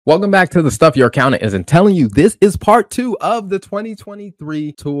Welcome back to the Stuff Your Accountant Isn't Telling You. This is part 2 of the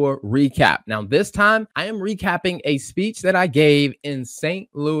 2023 tour recap. Now, this time I am recapping a speech that I gave in St.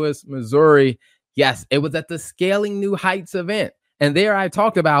 Louis, Missouri. Yes, it was at the Scaling New Heights event. And there I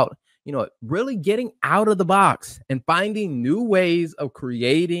talked about, really getting out of the box and finding new ways of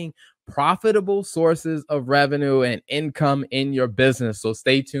creating profitable sources of revenue and income in your business. So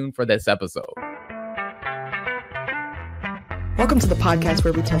stay tuned for this episode. Welcome to the podcast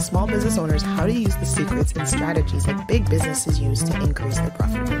where we tell small business owners how to use the secrets and strategies that big businesses use to increase their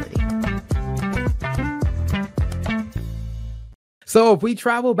profitability. So if we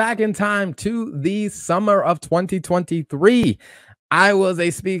travel back in time to the summer of 2023, I was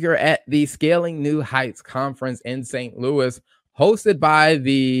a speaker at the Scaling New Heights conference in St. Louis, hosted by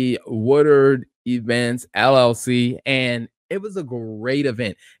the Woodard Events LLC, and it was a great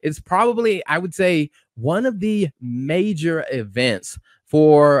event. It's probably, I would say, one of the major events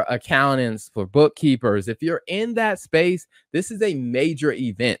for accountants, for bookkeepers. If you're in that space, this is a major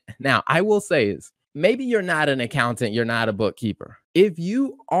event. Now, I will say is, maybe you're not an accountant, you're not a bookkeeper. If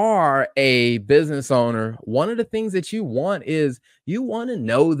you are a business owner, one of the things that you want is you want to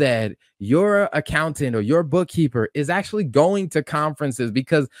know that your accountant or your bookkeeper is actually going to conferences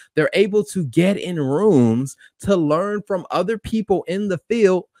because they're able to get in rooms to learn from other people in the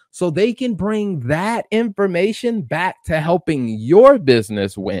field so they can bring that information back to helping your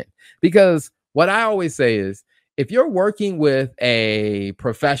business win. Because what I always say is, if you're working with a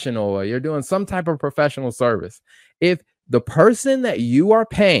professional or you're doing some type of professional service, if the person that you are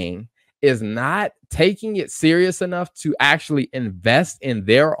paying is not taking it serious enough to actually invest in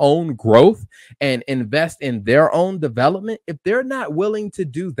their own growth and invest in their own development, if they're not willing to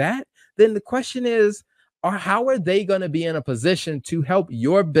do that, then the question is, or how are they going to be in a position to help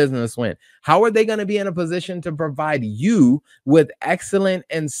your business win? How are they going to be in a position to provide you with excellent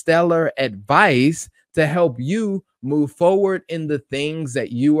and stellar advice to help you move forward in the things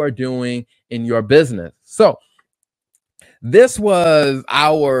that you are doing in your business? So this was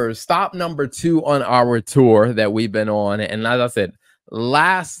our stop number 2 on our tour that we've been on. And as I said,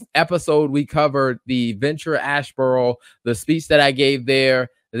 last episode, we covered the Venture Asheboro, the speech that I gave there.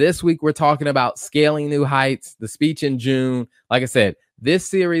 This week, we're talking about Scaling New Heights, the speech in June. Like I said, this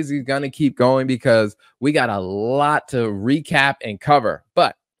series is going to keep going because we got a lot to recap and cover.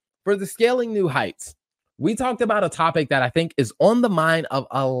 But for the Scaling New Heights, we talked about a topic that I think is on the mind of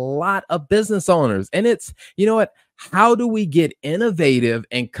a lot of business owners. And it's, how do we get innovative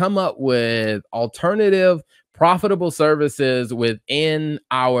and come up with alternative profitable services within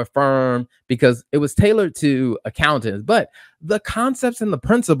our firm? Because it was tailored to accountants, but the concepts and the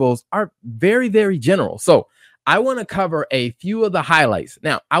principles are very, very general. So I want to cover a few of the highlights.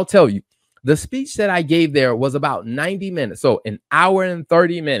 Now, I'll tell you, the speech that I gave there was about 90 minutes. So an hour and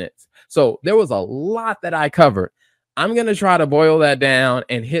 30 minutes. So there was a lot that I covered. I'm going to try to boil that down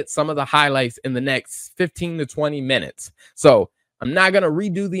and hit some of the highlights in the next 15 to 20 minutes. So I'm not going to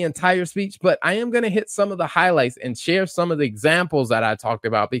redo the entire speech, but I am going to hit some of the highlights and share some of the examples that I talked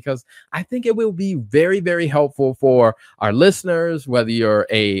about, because I think it will be very, very helpful for our listeners, whether you're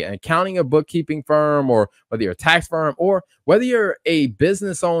an accounting or bookkeeping firm, or whether you're a tax firm, or whether you're a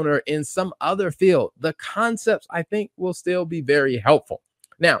business owner in some other field. The concepts, I think, will still be very helpful.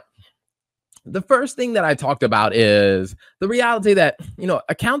 Now, the first thing that I talked about is the reality that,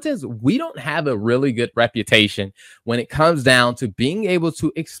 accountants, we don't have a really good reputation when it comes down to being able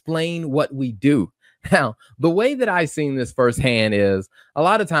to explain what we do. Now, the way that I've seen this firsthand is a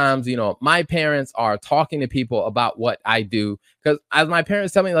lot of times, my parents are talking to people about what I do, because as my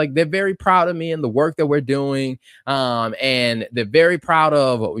parents tell me, like, they're very proud of me and the work that we're doing. And they're very proud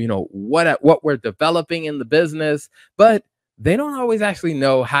of, what we're developing in the business, but they don't always actually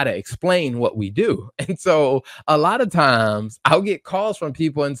know how to explain what we do. And so a lot of times I'll get calls from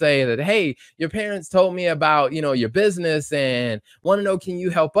people and say that, hey, your parents told me about, your business and want to know, can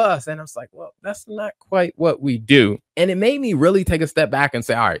you help us? And I was like, well, that's not quite what we do. And it made me really take a step back and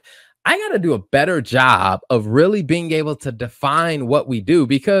say, all right, I got to do a better job of really being able to define what we do,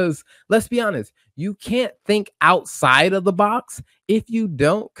 because let's be honest, you can't think outside of the box if you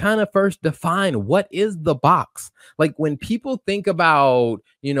don't kind of first define what is the box. Like, when people think about,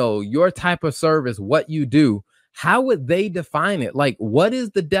 your type of service, what you do, how would they define it? Like, what is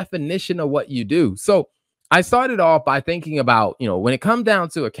the definition of what you do? So I started off by thinking about, when it comes down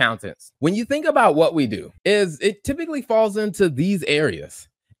to accountants, when you think about what we do, it typically falls into these areas.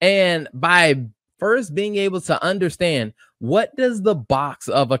 And by first being able to understand, what does the box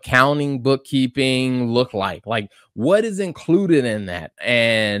of accounting, bookkeeping look like? Like, what is included in that?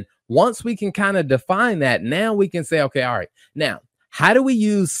 And once we can kind of define that, now we can say, okay, all right, now how do we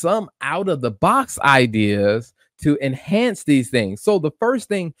use some out of the box ideas to enhance these things? So the first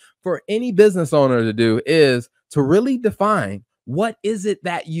thing for any business owner to do is to really define, what is it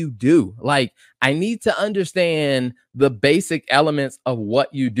that you do? Like, I need to understand the basic elements of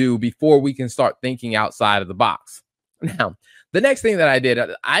what you do before we can start thinking outside of the box. Now, the next thing that I did,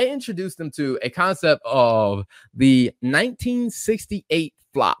 I introduced them to a concept of the 1968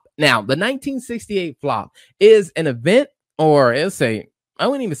 flop. Now, the 1968 flop is an event, or I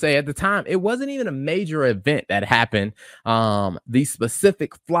wouldn't even say at the time, it wasn't even a major event that happened, the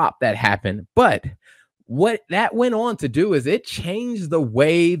specific flop that happened. But what that went on to do is it changed the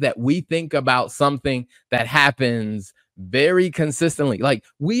way that we think about something that happens very consistently. Like,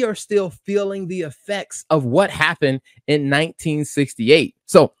 we are still feeling the effects of what happened in 1968.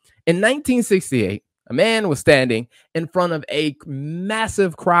 So in 1968, a man was standing in front of a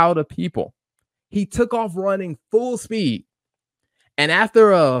massive crowd of people. He took off running full speed. And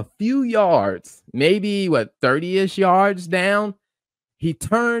after a few yards, maybe 30-ish yards down, he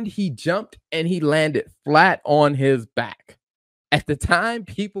turned, he jumped, and he landed flat on his back. At the time,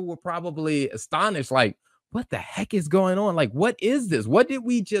 people were probably astonished, like, what the heck is going on? Like, what is this? What did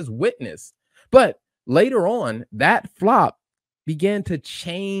we just witness? But later on, that flop began to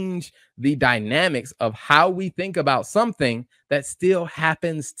change the dynamics of how we think about something that still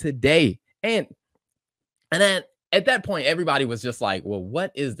happens today. And then at that point, everybody was just like, well,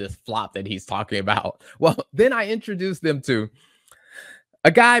 what is this flop that he's talking about? Well, then I introduced them to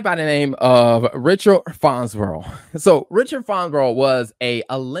a guy by the name of Richard Farnsworth. So Richard Farnsworth was an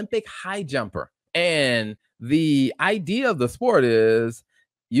Olympic high jumper. And the idea of the sport is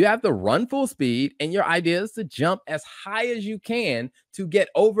you have to run full speed, and your idea is to jump as high as you can to get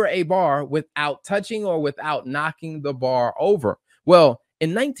over a bar without touching or without knocking the bar over. Well,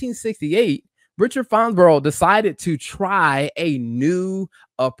 in 1968, Richard Farnsworth decided to try a new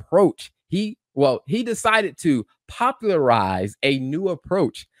approach. He decided to popularize a new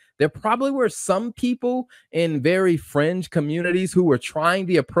approach. There probably were some people in very fringe communities who were trying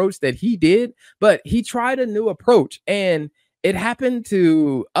the approach that he did, but he tried a new approach, and it happened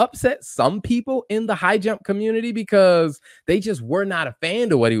to upset some people in the high jump community because they just were not a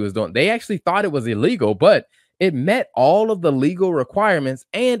fan of what he was doing. They actually thought it was illegal, but it met all of the legal requirements.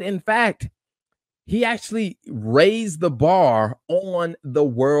 And in fact, he actually raised the bar on the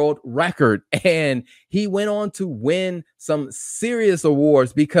world record, and he went on to win some serious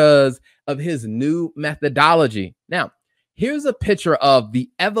awards because of his new methodology. Now, here's a picture of the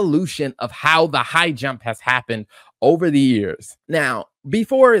evolution of how the high jump has happened over the years. Now,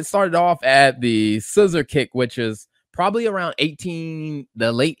 before it started off at the scissor kick, which is probably around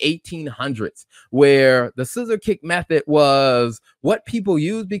the late 1800s, where the scissor kick method was what people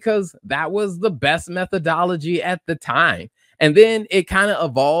used because that was the best methodology at the time. And then it kind of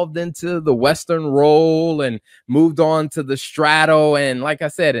evolved into the Western roll and moved on to the straddle. And like I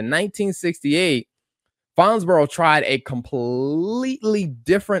said, in 1968, Farnsworth tried a completely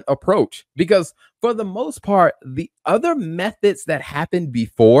different approach because for the most part, the other methods that happened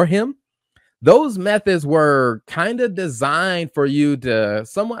before him, those methods were kind of designed for you to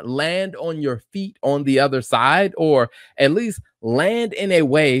somewhat land on your feet on the other side, or at least land in a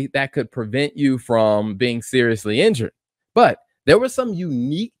way that could prevent you from being seriously injured. But there were some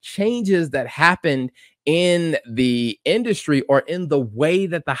unique changes that happened in the industry or in the way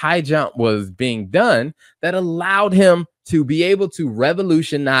that the high jump was being done that allowed him to be able to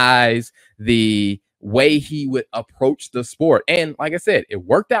revolutionize the way he would approach the sport. And like I said, it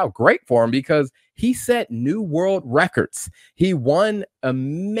worked out great for him because he set new world records. He won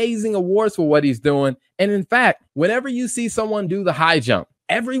amazing awards for what he's doing. And in fact, whenever you see someone do the high jump,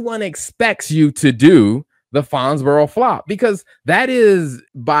 everyone expects you to do the Farnsworth flop because that is,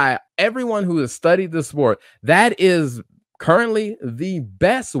 by everyone who has studied the sport, that is currently the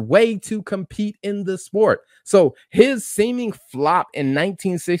best way to compete in the sport. So his seeming flop in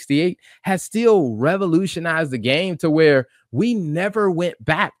 1968 has still revolutionized the game to where we never went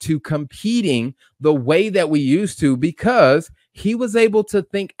back to competing the way that we used to because he was able to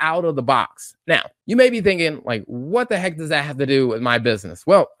think out of the box. Now, you may be thinking, like, what the heck does that have to do with my business?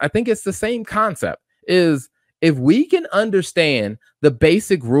 Well, I think it's the same concept. Is if we can understand the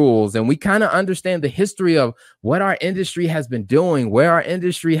basic rules and we kind of understand the history of what our industry has been doing, where our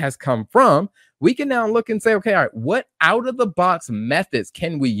industry has come from, we can now look and say, okay, all right, what out of the box methods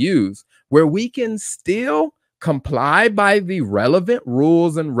can we use where we can still comply by the relevant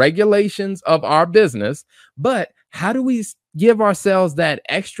rules and regulations of our business, but how do we give ourselves that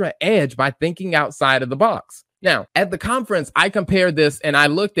extra edge by thinking outside of the box? Now, at the conference, I compared this and I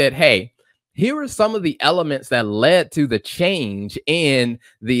looked at, hey, here are some of the elements that led to the change in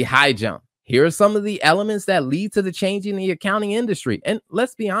the high jump. Here are some of the elements that lead to the change in the accounting industry. And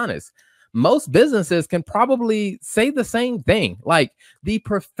let's be honest, most businesses can probably say the same thing. Like, the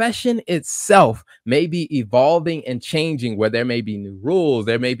profession itself may be evolving and changing, where there may be new rules,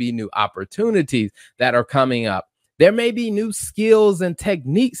 there may be new opportunities that are coming up. There may be new skills and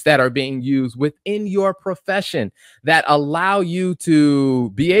techniques that are being used within your profession that allow you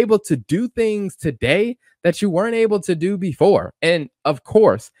to be able to do things today that you weren't able to do before. And of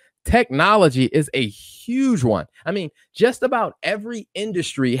course, technology is a huge one. I mean, just about every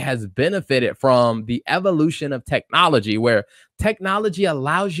industry has benefited from the evolution of technology, where technology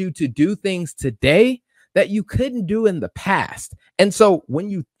allows you to do things today that you couldn't do in the past. And so when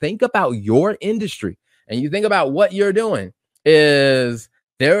you think about your industry and you think about what you're doing, is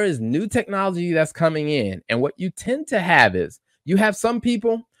there is new technology that's coming in. And what you tend to have is you have some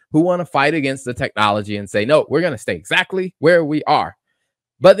people who want to fight against the technology and say, no, we're going to stay exactly where we are.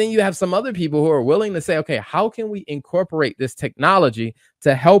 But then you have some other people who are willing to say, okay, how can we incorporate this technology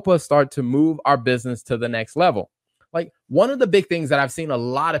to help us start to move our business to the next level? Like, one of the big things that I've seen a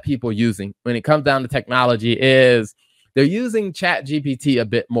lot of people using when it comes down to technology is they're using ChatGPT a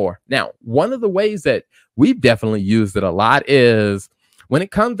bit more. Now, one of the ways that we've definitely used it a lot is when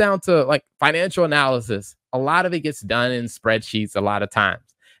it comes down to like financial analysis, a lot of it gets done in spreadsheets a lot of times.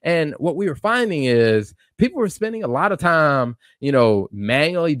 And what we were finding is people were spending a lot of time,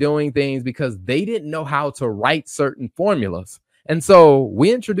 manually doing things because they didn't know how to write certain formulas. And so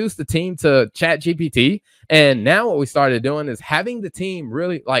we introduced the team to ChatGPT. And now what we started doing is having the team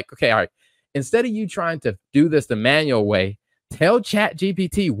really like, okay, all right, instead of you trying to do this the manual way, tell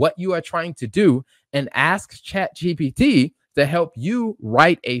ChatGPT what you are trying to do and ask ChatGPT to help you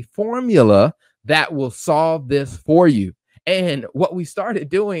write a formula that will solve this for you. And what we started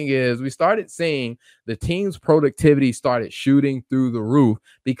doing is we started seeing the team's productivity started shooting through the roof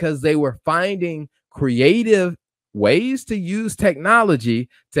because they were finding creative ways to use technology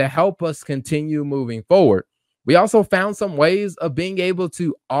to help us continue moving forward. We also found some ways of being able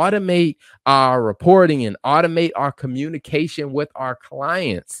to automate our reporting and automate our communication with our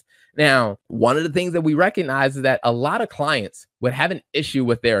clients. Now, one of the things that we recognize is that a lot of clients would have an issue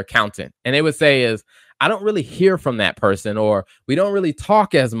with their accountant, and they would say is, I don't really hear from that person, or we don't really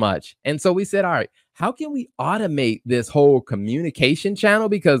talk as much. And so we said, all right, how can we automate this whole communication channel?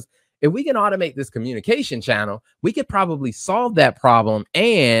 Because if we can automate this communication channel, we could probably solve that problem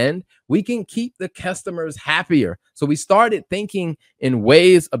and we can keep the customers happier. So we started thinking in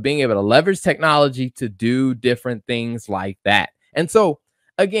ways of being able to leverage technology to do different things like that. And so,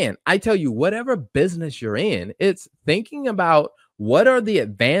 again, I tell you, whatever business you're in, it's thinking about what are the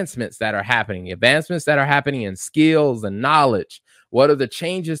advancements that are happening, in skills and knowledge. What are the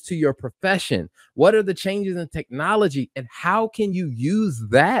changes to your profession? What are the changes in technology? And how can you use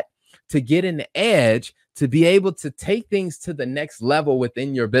that to get an edge to be able to take things to the next level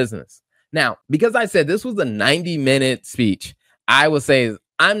within your business? Now, because I said this was a 90-minute speech, I would say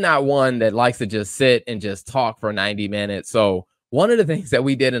I'm not one that likes to just sit and just talk for 90 minutes. So one of the things that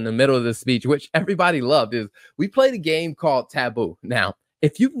we did in the middle of the speech, which everybody loved, is we played a game called Taboo. Now,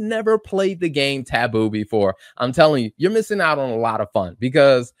 if you've never played the game Taboo before, I'm telling you, you're missing out on a lot of fun,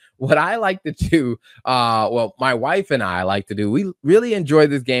 because what I like to do, my wife and I like to do, we really enjoy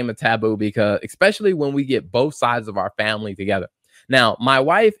this game of Taboo, because especially when we get both sides of our family together. Now, my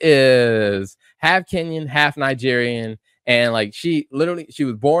wife is half Kenyan, half Nigerian, and she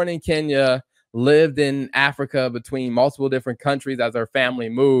was born in Kenya, lived in Africa between multiple different countries as her family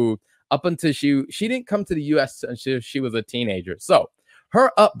moved up until she didn't come to the U.S. until she was a teenager. So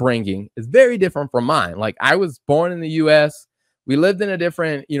her upbringing is very different from mine. Like, I was born in the U.S. We lived in a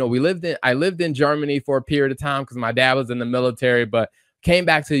different, I lived in Germany for a period of time because my dad was in the military, but came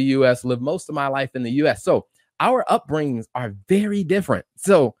back to the U.S., lived most of my life in the U.S. So our upbringings are very different.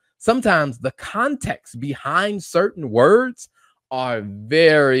 So sometimes the context behind certain words are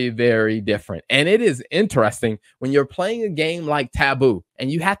very, very different. And it is interesting when you're playing a game like Taboo and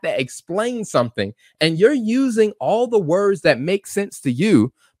you have to explain something and you're using all the words that make sense to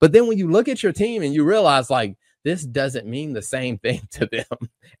you. But then when you look at your team and you realize this doesn't mean the same thing to them.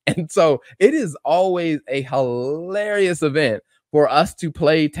 And so it is always a hilarious event for us to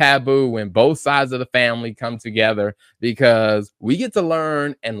play Taboo when both sides of the family come together, because we get to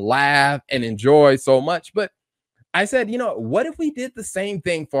learn and laugh and enjoy so much. But I said, what if we did the same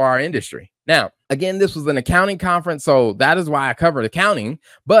thing for our industry? Now, again, this was an accounting conference, so that is why I covered accounting,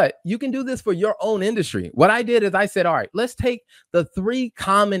 but you can do this for your own industry. What I did is I said, all right, let's take the 3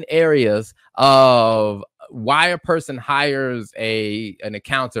 common areas of why a person hires an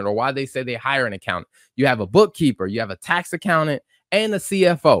accountant, or why they say they hire an accountant. You have a bookkeeper, you have a tax accountant, and a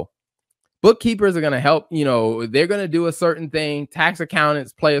CFO. Bookkeepers are going to help, they're going to do a certain thing. Tax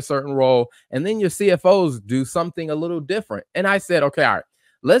accountants play a certain role. And then your CFOs do something a little different. And I said, okay, all right,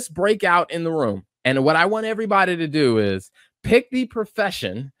 let's break out in the room. And what I want everybody to do is pick the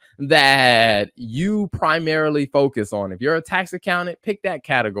profession that you primarily focus on. If you're a tax accountant, pick that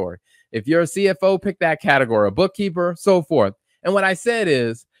category. If you're a CFO, pick that category, a bookkeeper, so forth. And what I said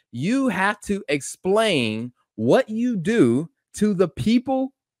is you have to explain what you do to the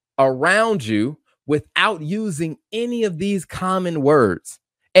people around you without using any of these common words.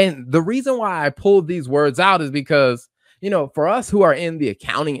 And the reason why I pulled these words out is because, for us who are in the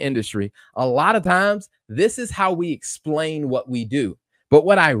accounting industry, a lot of times this is how we explain what we do. But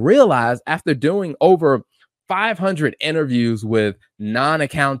what I realized after doing over 500 interviews with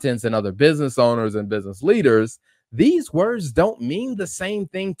non-accountants and other business owners and business leaders, these words don't mean the same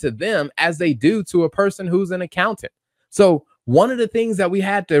thing to them as they do to a person who's an accountant. So one of the things that we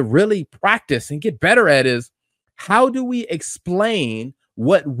had to really practice and get better at is, how do we explain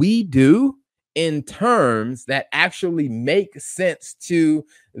what we do in terms that actually make sense to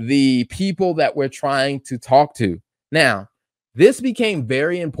the people that we're trying to talk to? Now, this became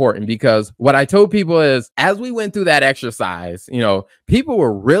very important because what I told people is, as we went through that exercise, people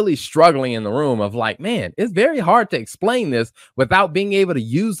were really struggling in the room of like, man, it's very hard to explain this without being able to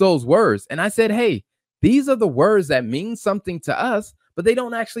use those words. And I said, hey, these are the words that mean something to us, but they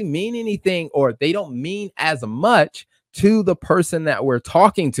don't actually mean anything, or they don't mean as much to the person that we're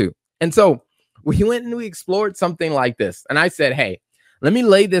talking to. And so we went and we explored something like this. And I said, hey, let me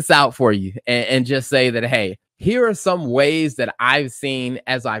lay this out for you and just say that, hey, here are some ways that I've seen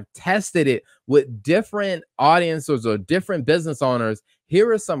as I've tested it with different audiences or different business owners.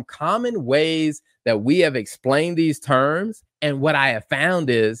 Here are some common ways that we have explained these terms. And what I have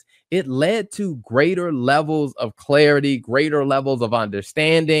found is it led to greater levels of clarity, greater levels of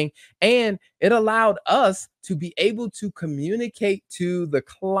understanding, and it allowed us to be able to communicate to the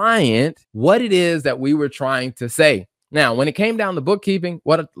client what it is that we were trying to say. Now, when it came down to bookkeeping,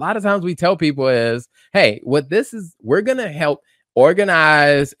 what a lot of times we tell people is, hey, what this is, we're going to help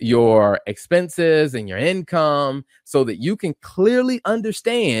organize your expenses and your income so that you can clearly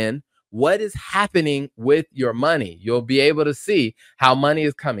understand what is happening with your money. You'll be able to see how money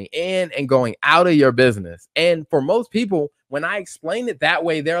is coming in and going out of your business. And for most people, when I explain it that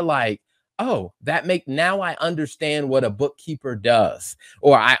way, they're like, oh, now I understand what a bookkeeper does,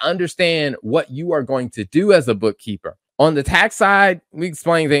 or I understand what you are going to do as a bookkeeper. On the tax side, we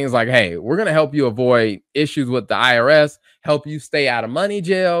explain things like, hey, we're going to help you avoid issues with the IRS, help you stay out of money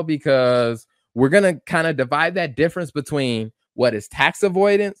jail, because we're going to kind of divide that difference between what is tax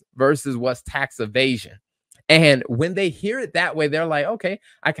avoidance versus what's tax evasion. And when they hear it that way, they're like, okay,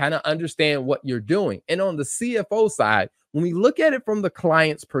 I kind of understand what you're doing. And on the CFO side, when we look at it from the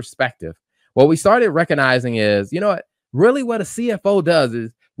client's perspective, what we started recognizing is, really what a CFO does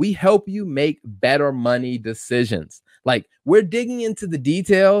is we help you make better money decisions. Like, we're digging into the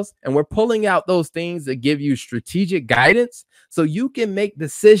details and we're pulling out those things that give you strategic guidance so you can make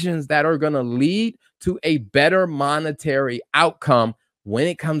decisions that are going to lead to a better monetary outcome when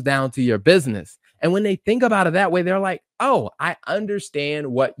it comes down to your business. And when they think about it that way, they're like, oh, I understand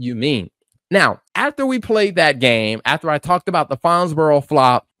what you mean. Now, after we played that game, after I talked about the Fonzboro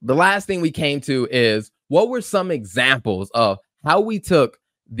flop, the last thing we came to is, what were some examples of how we took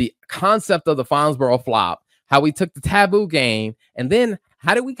the concept of the Fonzboro flop, how we took the taboo game, and then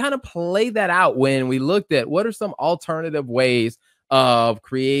how did we kind of play that out when we looked at what are some alternative ways of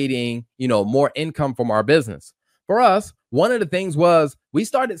creating, more income from our business. For us, one of the things was we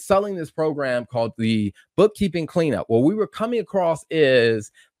started selling this program called the Bookkeeping Cleanup. What we were coming across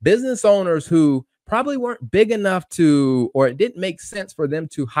is business owners who probably weren't big enough or it didn't make sense for them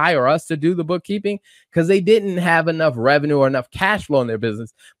to hire us to do the bookkeeping because they didn't have enough revenue or enough cash flow in their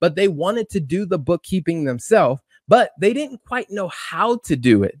business, but they wanted to do the bookkeeping themselves, but they didn't quite know how to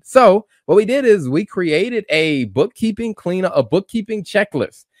do it. So what we did is we created a bookkeeping cleanup, a bookkeeping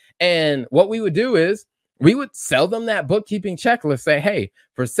checklist. And what we would do is we would sell them that bookkeeping checklist, say, hey,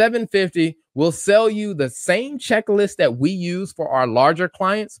 for $750, we'll sell you the same checklist that we use for our larger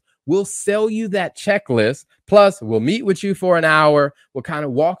clients. We'll sell you that checklist. Plus, we'll meet with you for an hour. We'll kind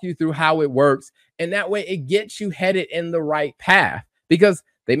of walk you through how it works. And that way it gets you headed in the right path, because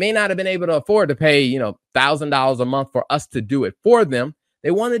they may not have been able to afford to pay, $1,000 a month for us to do it for them. They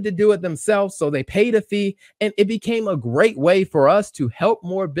wanted to do it themselves, so they paid a fee, and it became a great way for us to help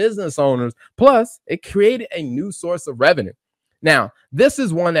more business owners. Plus, it created a new source of revenue. Now, this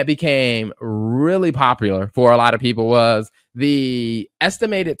is one that became really popular for a lot of people, was the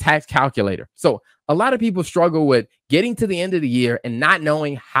estimated tax calculator. So a lot of people struggle with getting to the end of the year and not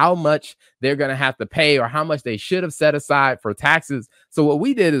knowing how much they're going to have to pay or how much they should have set aside for taxes. So what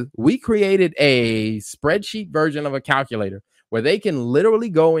we did is we created a spreadsheet version of a calculator where they can literally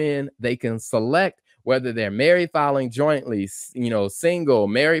go in, they can select whether they're married filing jointly, single,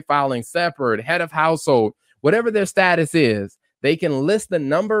 married filing separate, head of household, whatever their status is. They can list the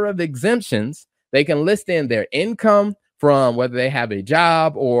number of exemptions. They can list in their income from whether they have a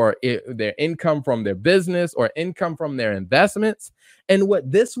job or their income from their business or income from their investments. And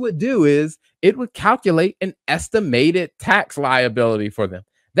what this would do is it would calculate an estimated tax liability for them.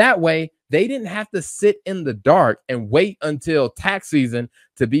 That way, they didn't have to sit in the dark and wait until tax season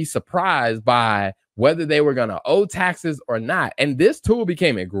to be surprised by whether they were going to owe taxes or not. And this tool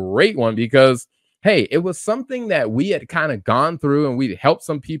became a great one because hey, it was something that we had kind of gone through and we helped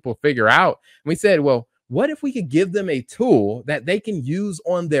some people figure out. And we said, well, what if we could give them a tool that they can use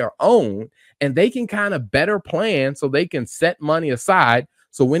on their own and they can kind of better plan so they can set money aside.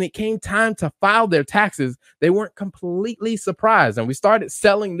 So when it came time to file their taxes, they weren't completely surprised. And we started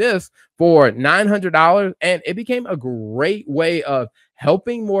selling this for $900, and it became a great way of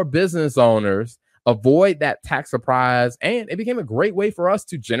helping more business owners avoid that tax surprise, and it became a great way for us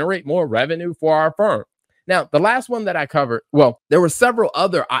to generate more revenue for our firm. Now, the last one that I covered, well, there were several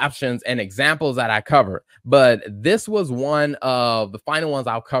other options and examples that I covered, but this was one of the final ones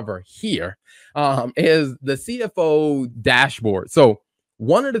I'll cover here, is the CFO dashboard. So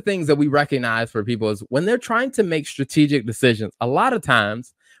one of the things that we recognize for people is when they're trying to make strategic decisions, a lot of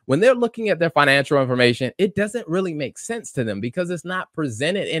times when they're looking at their financial information, it doesn't really make sense to them because it's not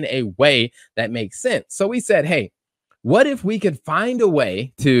presented in a way that makes sense. So we said, hey, what if we could find a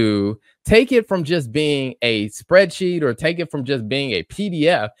way to take it from just being a spreadsheet or take it from just being a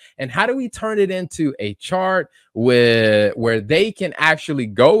PDF, and how do we turn it into a chart where they can actually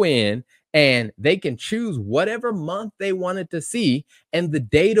go in and they can choose whatever month they wanted to see, and the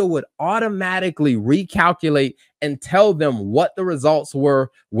data would automatically recalculate and tell them what the results were,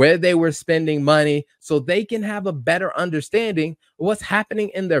 where they were spending money, so they can have a better understanding of what's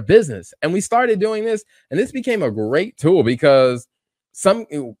happening in their business. And we started doing this, and this became a great tool because some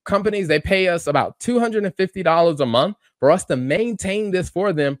companies, they pay us about $250 a month for us to maintain this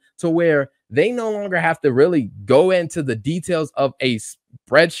for them, to where they no longer have to really go into the details of a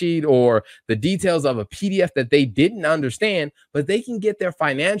spreadsheet or the details of a PDF that they didn't understand, but they can get their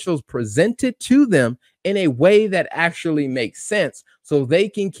financials presented to them in a way that actually makes sense so they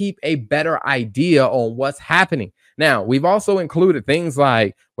can keep a better idea on what's happening. Now, we've also included things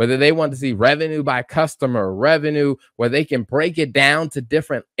like whether they want to see revenue by customer, revenue where they can break it down to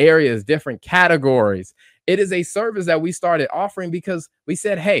different areas, different categories. It is a service that we started offering because we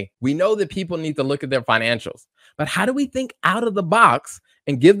said, hey, we know that people need to look at their financials, but how do we think out of the box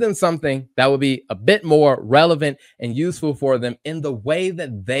and give them something that would be a bit more relevant and useful for them in the way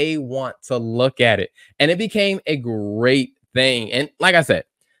that they want to look at it? And it became a great thing. And like I said,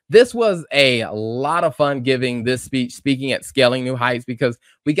 this was a lot of fun giving this speech, speaking at Scaling New Heights, because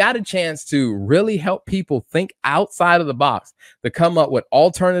we got a chance to really help people think outside of the box, to come up with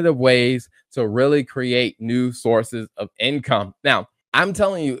alternative ways to really create new sources of income. Now, I'm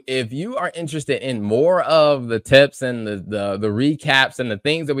telling you, if you are interested in more of the tips and the recaps and the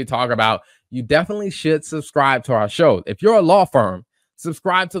things that we talk about, you definitely should subscribe to our show. If you're a law firm,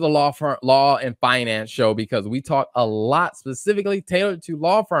 subscribe to the Law and Finance Show, because we talk a lot specifically tailored to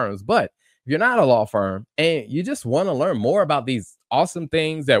law firms. But if you're not a law firm and you just want to learn more about these awesome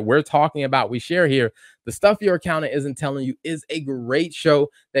things that we're talking about, we share here, The Stuff Your Accountant Isn't Telling You is a great show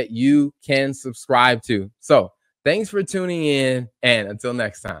that you can subscribe to. So thanks for tuning in, and until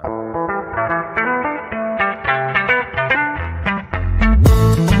next time.